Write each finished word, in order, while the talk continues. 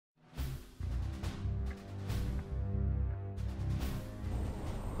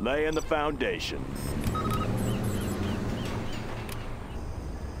Laying the foundation.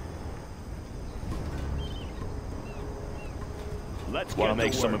 Let's want to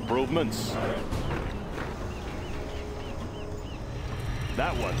make some improvements.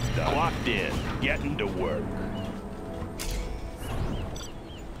 That one's done. Clocked in. Getting to work.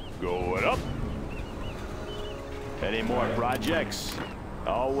 Going up. Any more projects?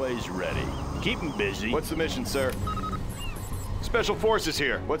 Always ready. Keep them busy. What's the mission, sir? Special Forces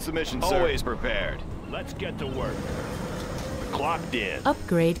here. What's the mission, sir? Always prepared. Let's get to work. Clocked in.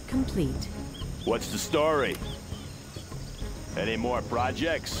 Upgrade complete. What's the story? Any more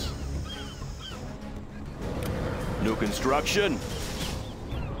projects? New construction?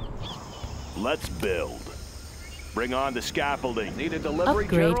 Let's build. Bring on the scaffolding. Need a delivery,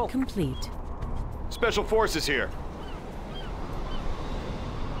 Upgrade General? complete. Special Forces here.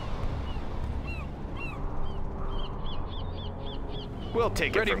 We'll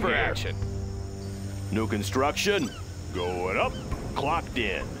take it from here. Ready for action. New construction? Going up. Clocked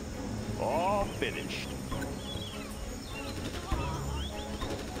in. All finished.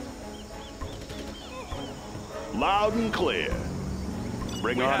 Loud and clear.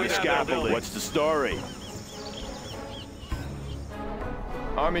 Bring on the scaffolding. What's the story?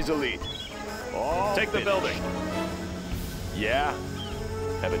 Army's elite. All Take the finished. building. Yeah?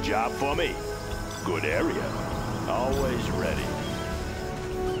 Have a job for me? Good area. Always ready.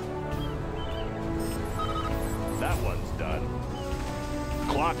 That one's done.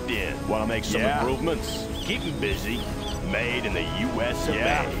 Clocked in. Want to make some improvements? Keep 'em busy. Made in the US of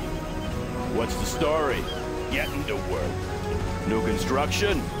A. What's the story? Getting to work. New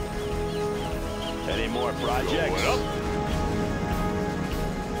construction? Any more projects? Going up.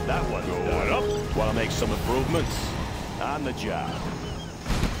 That one's going up. Want to make some improvements? On the job.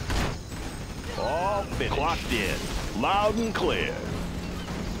 All finished. Clocked in. Loud and clear.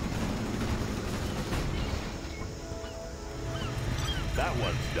 That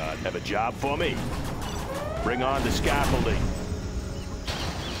one's done. Have a job for me? Bring on the scaffolding.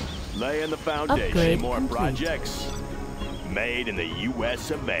 Laying the foundation. Upgrade Any more complete. projects? Made in the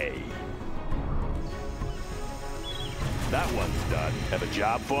US of A. That one's done. Have a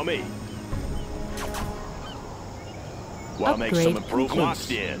job for me? Want to make some Upgrade improvements?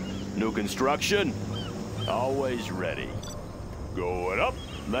 complete. Locked in. New construction? Always ready. Going up.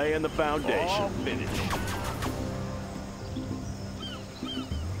 Laying the foundation. All finished.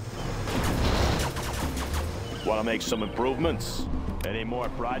 Want to make some improvements? Any more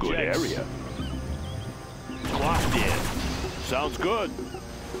projects? Good area. Clocked in. Sounds good.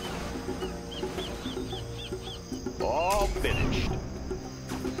 All finished.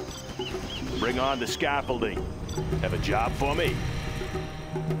 Bring on the scaffolding. Have a job for me?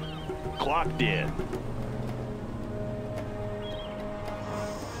 Clocked in.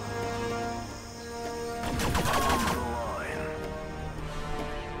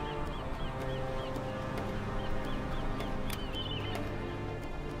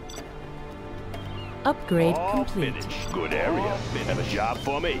 Upgrade All complete. finished. Good area. Have a job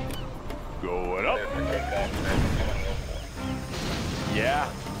for me? Going up. Yeah,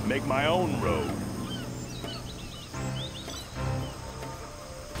 make my own road.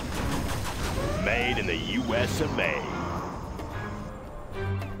 Made in the US of A.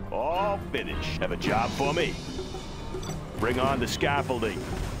 All finished. Have a job for me? Bring on the scaffolding.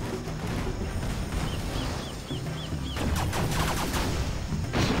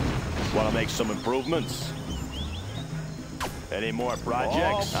 Want to make some improvements? Any more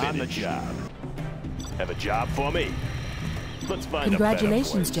projects? On the job. Have a job for me? Let's find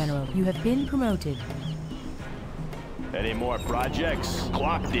Congratulations, a better place. General. You have been promoted. Any more projects?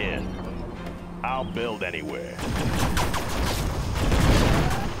 Clocked in. I'll build anywhere.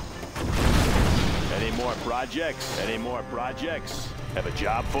 Any more projects? Any more projects? Have a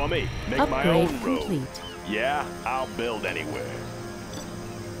job for me? Make my Upgrade own road. complete. Yeah, I'll build anywhere.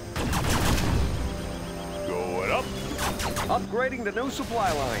 Going up. Upgrading the new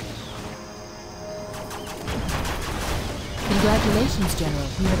supply lines. Congratulations, General.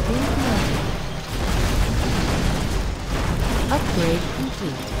 You have been promoted. Upgrade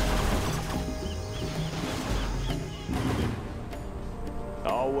complete.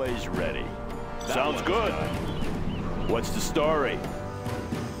 Always ready. Sounds good. What's the story?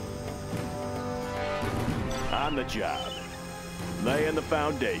 On the job. Laying the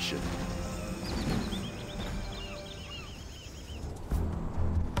foundation.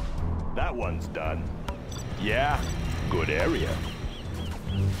 That one's done. Yeah, good area.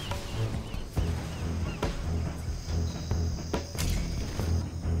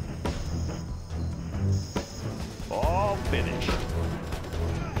 All finished.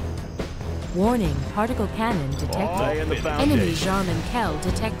 Warning, particle cannon Lay detected. in the Enemy foundation. Jarman Kell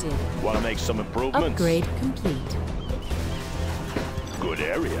detected. Want to make some improvements? Upgrade complete. Good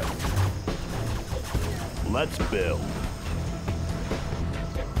area. Let's build.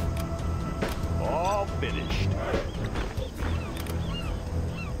 All finished.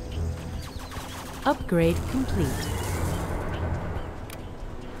 Upgrade complete.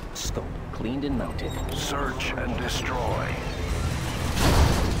 Scope cleaned and mounted. Search and destroy.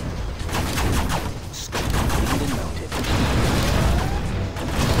 Scope cleaned and mounted.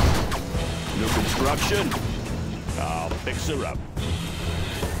 New construction. I'll fix her up.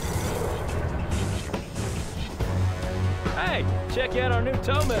 Hey, check out our new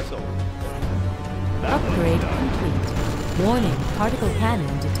tow missile. That one's Upgrade done. complete. Warning, particle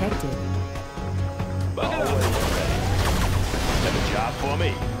cannon detected. Buck it Always up. ready. Have a job for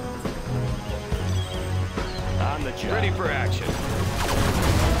me? On the job. Ready for action.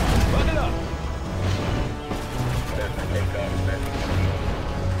 Buck it up.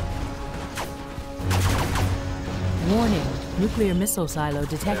 Warning, nuclear missile silo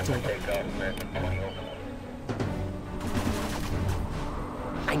detected.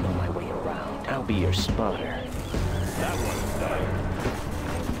 I know my way around. I'll be your spotter. That one's done.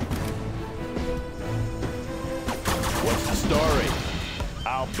 What's the story?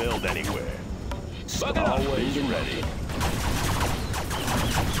 I'll build anywhere. Buck it up. Always ready.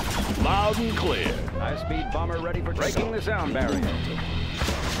 Loud and clear. High-speed bomber ready for breaking the sound barrier.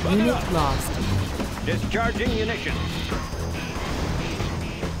 Buck it Unit up. lost. Discharging munitions.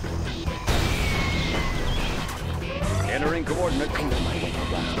 Entering coordinates. I know my way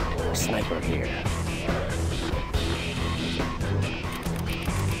around. Sniper here.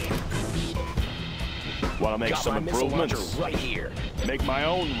 Want to make Got some my missile launcher improvements? right here. Make my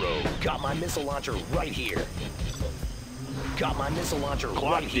own road. Got my missile launcher right here. Got my missile launcher right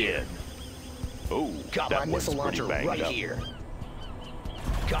Clocked here. in. Ooh, Got that my missile one's launcher pretty banged right up. here.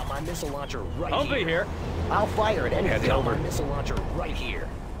 Got my missile launcher right I'll here. be here. I'll fire it anything. Got over. my missile launcher right here.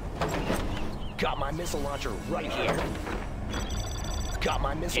 Got my missile launcher right here. Got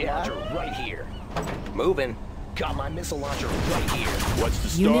my missile launcher right here. Moving. Got my missile launcher right here. What's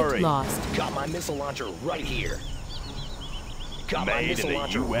the Unit story? lost. Got my missile launcher right here. Got my Made in missile the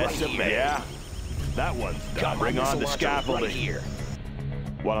launcher U.S. right of here. A. Yeah, that one's Got done. my Bring on missile the launcher right scaffolding. here.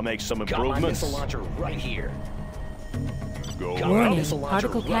 Want to make some Got my improvements? missile launcher right here. Go Got my Warning, missile launcher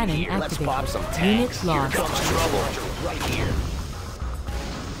particle right cannon here. Let's activated. pop some Unit tanks. lost. Got my missile launcher right here.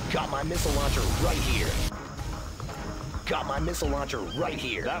 Got my missile launcher right here. Got my missile launcher right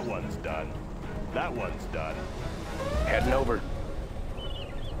here. That one's done. That one's done. Heading over.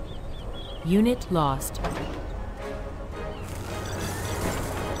 Unit lost.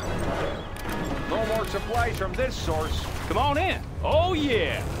 No more supplies from this source. Come on in. Oh,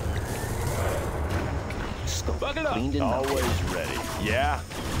 yeah. Scope Buck it up. cleaned and mounted. Always ready. Yeah.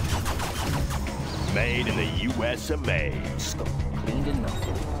 Made in the U.S. of A. Scope cleaned and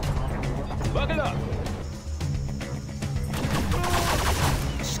mounted. Buck it up.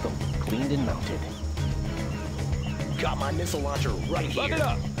 Scope cleaned and mounted. Got my missile launcher right Buck here. it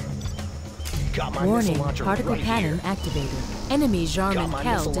up. Got my Warning, missile launcher particle right cannon here. activated. Enemy Got Jarman my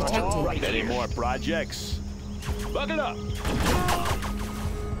Kell missile launcher detected. right Any here. more projects? Buck it up.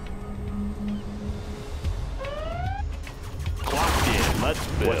 Clocked in. Let's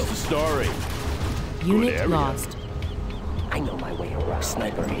build. What's the story? Unit area. lost. I know my way around.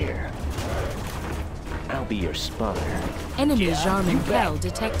 Sniper here. I'll be your spotter. Enemy Yeah, Jarman you bet. Kell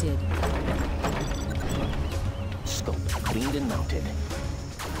detected. Scope cleaned and mounted.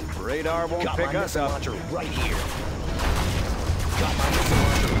 Radar won't Got pick my us missile up. launcher right here. Got my missile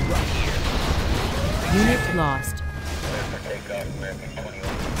launcher right here. Unit lost.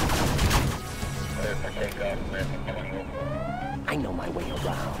 I know my way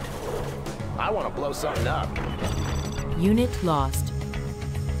around. I want to blow something up. Unit lost.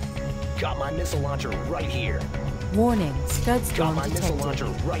 Got my missile launcher right here. Warning, scud Got storm my missile detected.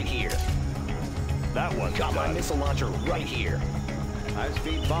 launcher right here. That one's Got my done. missile launcher right here.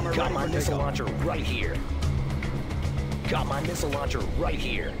 High-speed bomber Got ready my for missile takeoff. launcher right here. Got my missile launcher right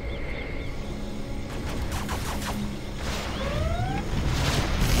here.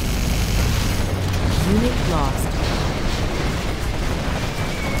 Unit lost.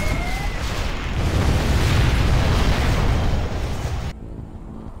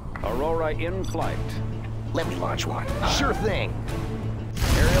 Aurora in flight. Let me launch one. Sure thing.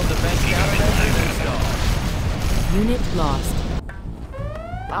 Aerial defense countermeasures installed. Unit lost.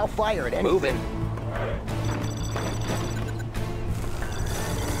 I'll fire it anything. Moving.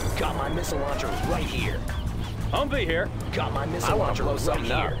 Got my missile launcher right here. Humvee here. Got my missile launcher right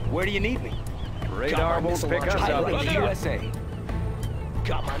here. Where do you need me? Radar won't pick us up. right here. USA.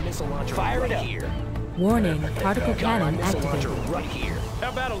 Got my missile launcher Fire right it up. here. Warning, particle Got my cannon missile launcher activated. right here. How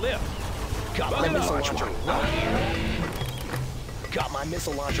about a lift? Got my missile launcher right here. Got my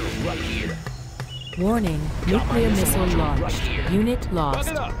missile launcher right here. Warning, Got my nuclear missile missile launcher launch. right here. Unit lost. Buck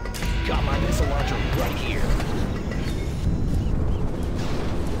it up. Got my missile launcher right here.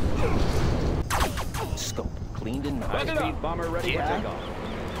 Scope cleaned and Buck it up. High-speed bomber ready Yeah. for takeoff.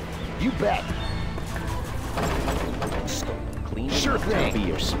 You bet. Scope cleaned Sure and thing. I'll be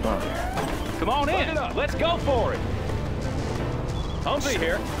your spotter. Come on in. Let's go for it. Humvee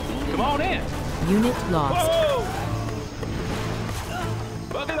here. Come on in. Unit lost. Whoa!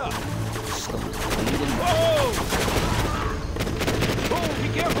 Buck it up. Scope cleaned and Whoa! Oh, be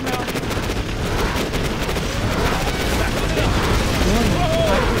careful now. Buck it up. Warning, Whoa!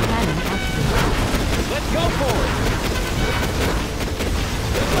 particle cannon activated. Let's go for it.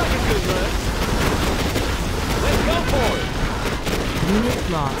 Looks like a good run. Let's go for it. Unit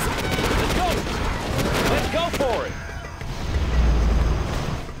lost. Let's go. Let's go for it.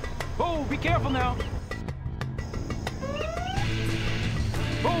 Oh, be careful now.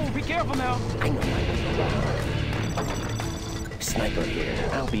 Oh, be careful now. I know my way around. Sniper here.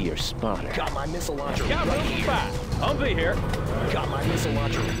 I'll be your spotter. Got my missile launcher Got right room for here. 5. Humvee here. Got my missile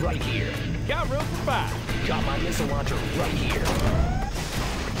launcher right here. Got room for 5. Got my missile launcher right here.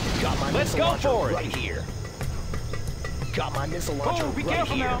 Got my Let's missile go launcher for it. right here. Got my missile launcher Oh, be right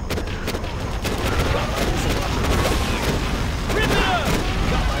careful here. now. Got my missile launcher right here. Rip it up.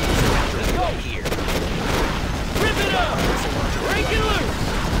 Got my missile launcher Let's go. right here. Rip it up. Missile launcher Break it loose.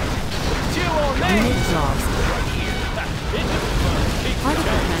 Chill on me. Unit lost. right here. It's just fun. Keep Particle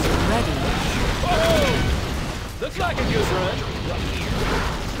going. cannon ready. Whoa! Looks like a good run. Right here.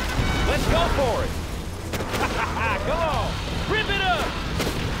 Let's go for it. Come on. Rip it up.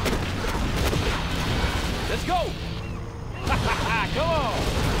 Let's go. Come on.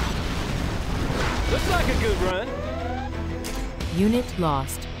 Looks like a good run. Unit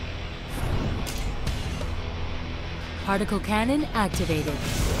lost. Particle cannon activated.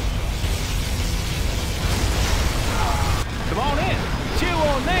 Come on in. Chew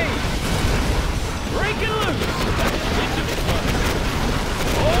on me. Break it loose. It's just fun.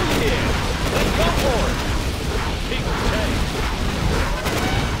 Oh, yeah. Let's go for it. Keep it tank.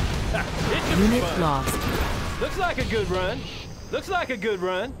 It's just Unit fun. lost. Looks like a good run. Looks like a good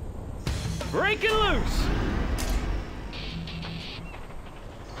run. Break it loose.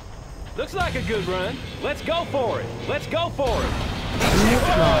 Looks like a good run. Let's go for it. Let's go for it. Unit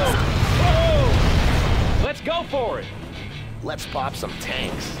lost. Whoa! Let's go for it. Let's pop some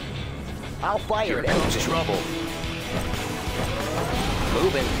tanks. I'll fire it. Comes trouble.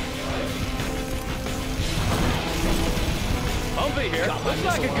 Moving. Humvee here. Got my Looks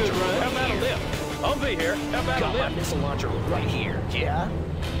like a missile good launcher run. right How about a here. lift? Humvee here. How about Got a my lift? missile launcher right here. Yeah?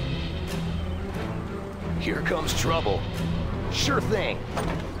 Here comes trouble. Sure thing.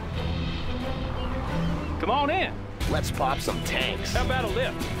 Come on in. Let's pop some tanks. How about a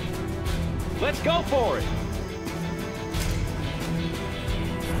lift? Let's go for it.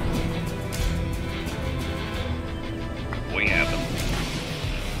 We have them.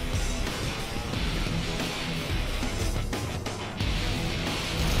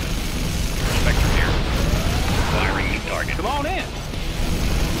 Spectre here. Firing the target. Come on in.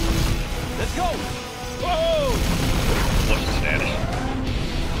 Let's go. Whoa! What's the status?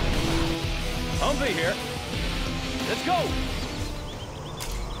 Humvee here. Let's go.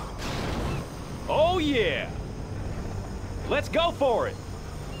 Oh, yeah. Let's go for it.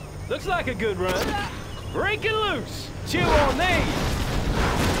 Looks like a good run. Break it loose. Chew on me.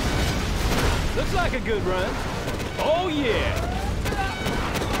 Looks like a good run. Oh, yeah.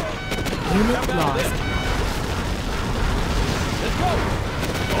 Unit How about lost. this? Let's go.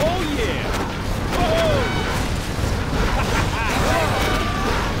 Oh, yeah. Whoa.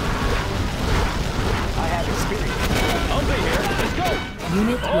 I have experience. Humvee here. Let's go.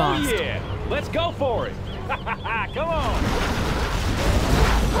 Unit Oh, lost. yeah. Let's go for it. Come on.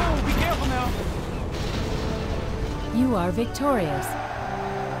 Oh, be careful now. You are victorious.